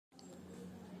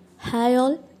Hi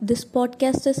all, this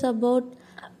podcast is about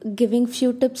giving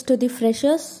few tips to the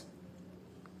freshers.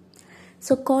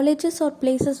 So colleges are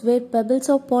places where pebbles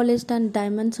are polished and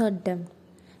diamonds are dimmed.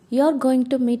 You are going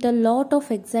to meet a lot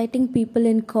of exciting people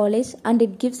in college and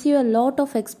it gives you a lot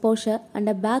of exposure and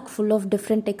a bag full of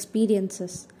different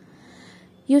experiences.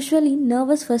 Usually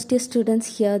nervous first year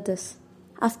students hear this.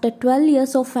 After 12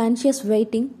 years of anxious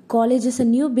waiting, college is a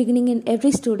new beginning in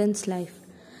every student's life.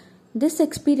 This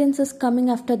experience is coming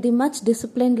after the much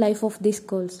disciplined life of the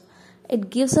schools. It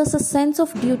gives us a sense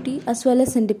of duty as well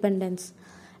as independence.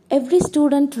 Every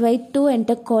student waits to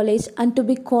enter college and to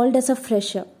be called as a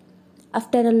fresher.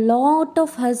 After a lot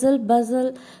of hustle,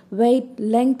 bustle, wait,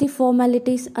 lengthy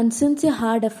formalities, and sincere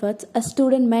hard efforts, a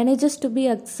student manages to be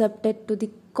accepted to the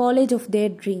college of their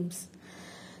dreams.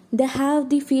 They have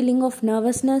the feeling of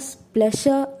nervousness,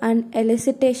 pleasure, and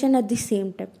elicitation at the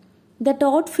same time. That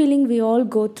odd feeling we all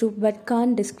go through but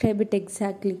can't describe it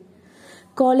exactly.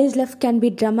 College life can be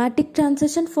dramatic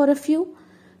transition for a few.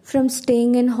 From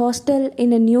staying in hostel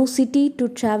in a new city to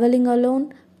traveling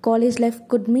alone, college life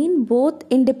could mean both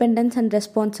independence and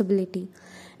responsibility.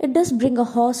 It does bring a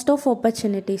host of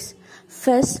opportunities.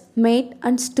 Fest, mate,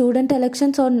 and student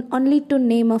elections are only to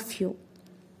name a few.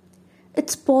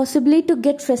 It's possibly to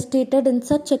get frustrated in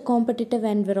such a competitive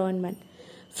environment.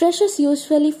 Freshers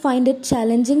usually find it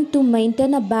challenging to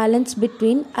maintain a balance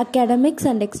between academics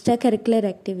and extracurricular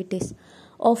activities.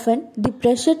 Often, the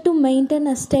pressure to maintain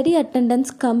a steady attendance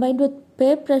combined with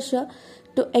peer pressure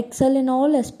to excel in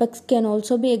all aspects can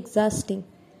also be exhausting.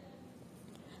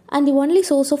 And the only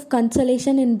source of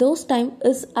consolation in those times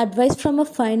is advice from a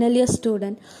final year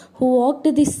student who walked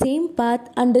the same path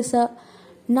and is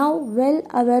now well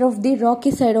aware of the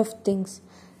rocky side of things.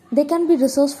 They can be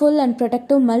resourceful and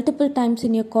protective multiple times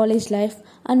in your college life,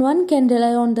 and one can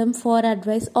rely on them for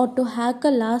advice or to hack a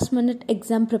last minute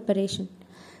exam preparation.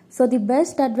 So, the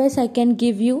best advice I can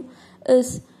give you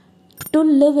is to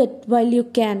live it while you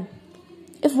can.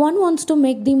 If one wants to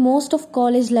make the most of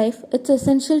college life, it's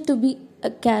essential to be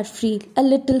a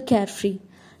little carefree.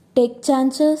 Take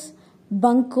chances,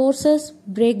 bunk courses,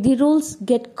 break the rules,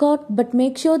 get caught, but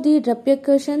make sure the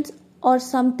repercussions are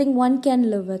something one can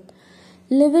live with.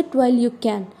 Live it while you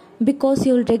can, because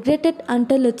you'll regret it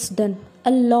until it's done.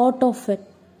 A lot of it.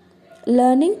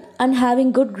 Learning and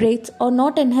having good grades are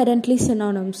not inherently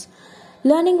synonyms.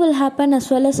 Learning will happen as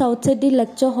well as outside the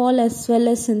lecture hall as well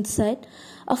as inside.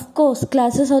 Of course,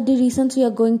 classes are the reasons we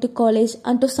are going to college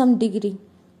and to some degree.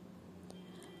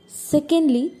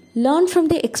 Secondly, learn from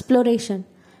the exploration.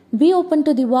 Be open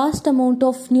to the vast amount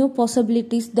of new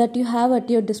possibilities that you have at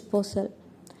your disposal.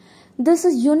 This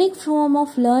is a unique form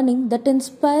of learning that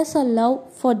inspires a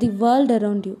love for the world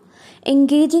around you.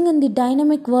 Engaging in the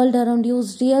dynamic world around you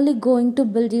is really going to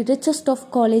build the richest of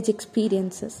college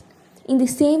experiences. In the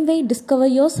same way, discover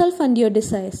yourself and your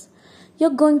desires.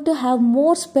 You're going to have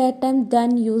more spare time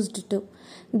than used to.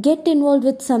 Get involved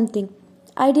with something.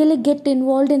 Ideally, get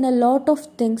involved in a lot of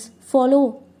things.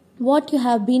 Follow what you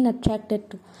have been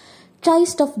attracted to. Try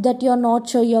stuff that you're not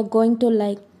sure you're going to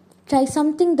like. Try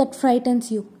something that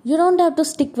frightens you. You don't have to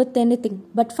stick with anything,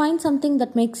 but find something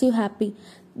that makes you happy,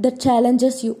 that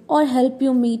challenges you, or help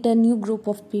you meet a new group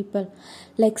of people.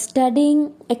 Like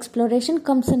studying, exploration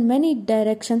comes in many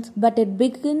directions, but it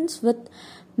begins with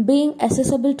being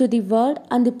accessible to the world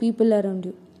and the people around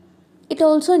you. It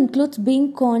also includes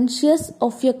being conscious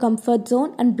of your comfort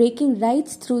zone and breaking right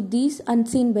through these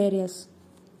unseen barriers.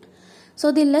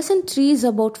 So, the lesson 3 is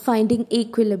about finding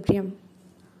equilibrium.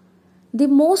 The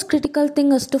most critical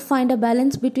thing is to find a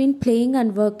balance between playing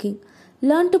and working.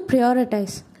 Learn to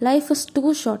prioritize. Life is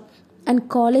too short, and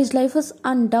college life is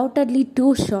undoubtedly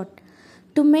too short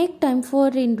to make time for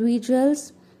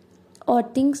individuals or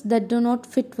things that do not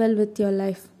fit well with your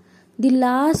life. The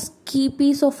last key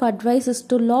piece of advice is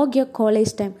to log your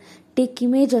college time. Take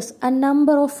images, a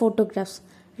number of photographs.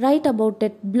 Write about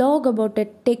it, blog about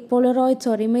it, take Polaroids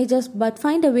or images, but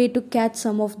find a way to catch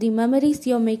some of the memories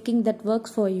you're making that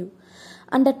works for you.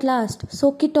 And at last,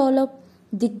 soak it all up,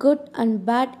 the good and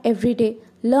bad every day.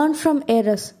 Learn from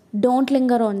errors. Don't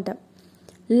linger on them.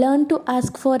 Learn to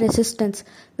ask for assistance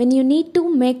when you need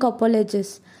to make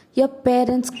apologies. Your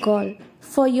parents call.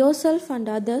 For yourself and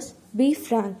others, be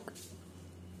frank.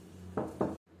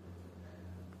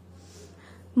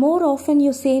 More often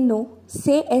you say no,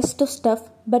 say yes to stuff,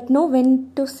 but know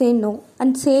when to say no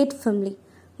and say it firmly.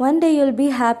 One day you'll be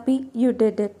happy you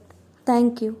did it.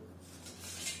 Thank you.